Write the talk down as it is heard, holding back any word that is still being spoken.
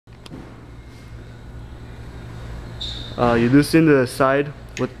You loosen the side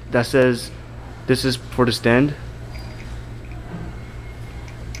that says this is for the stand,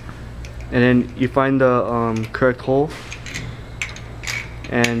 and then you find the correct hole,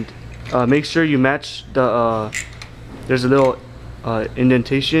 and make sure you match the there's a little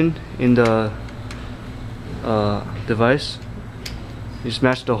indentation in the device. You just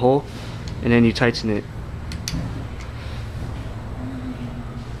match the hole and then you tighten it.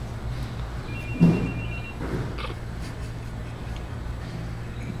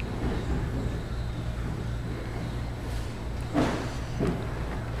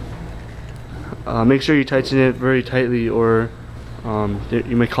 Make sure you tighten it very tightly, or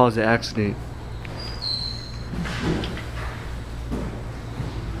you may cause an accident.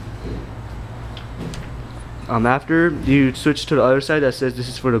 After you switch to the other side that says this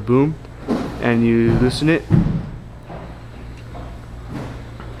is for the boom, and you loosen it.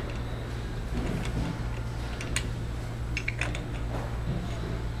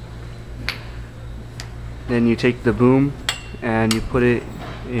 Then you take the boom and you put it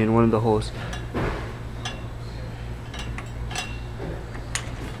in one of the holes.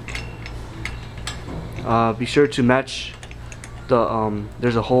 Be sure to match the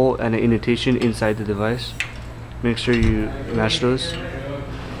there's a hole and an indentation inside the device. Make sure you match those.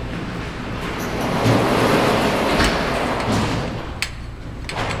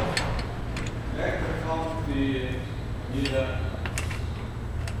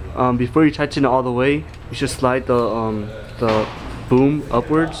 Before you tighten it all the way, you should slide the boom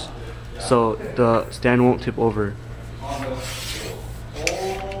upwards so the stand won't tip over.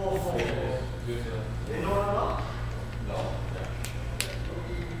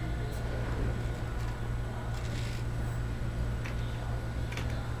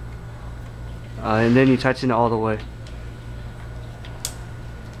 And then you tighten it all the way.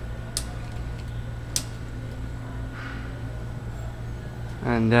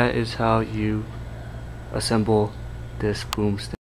 And that is how you assemble this boom stand.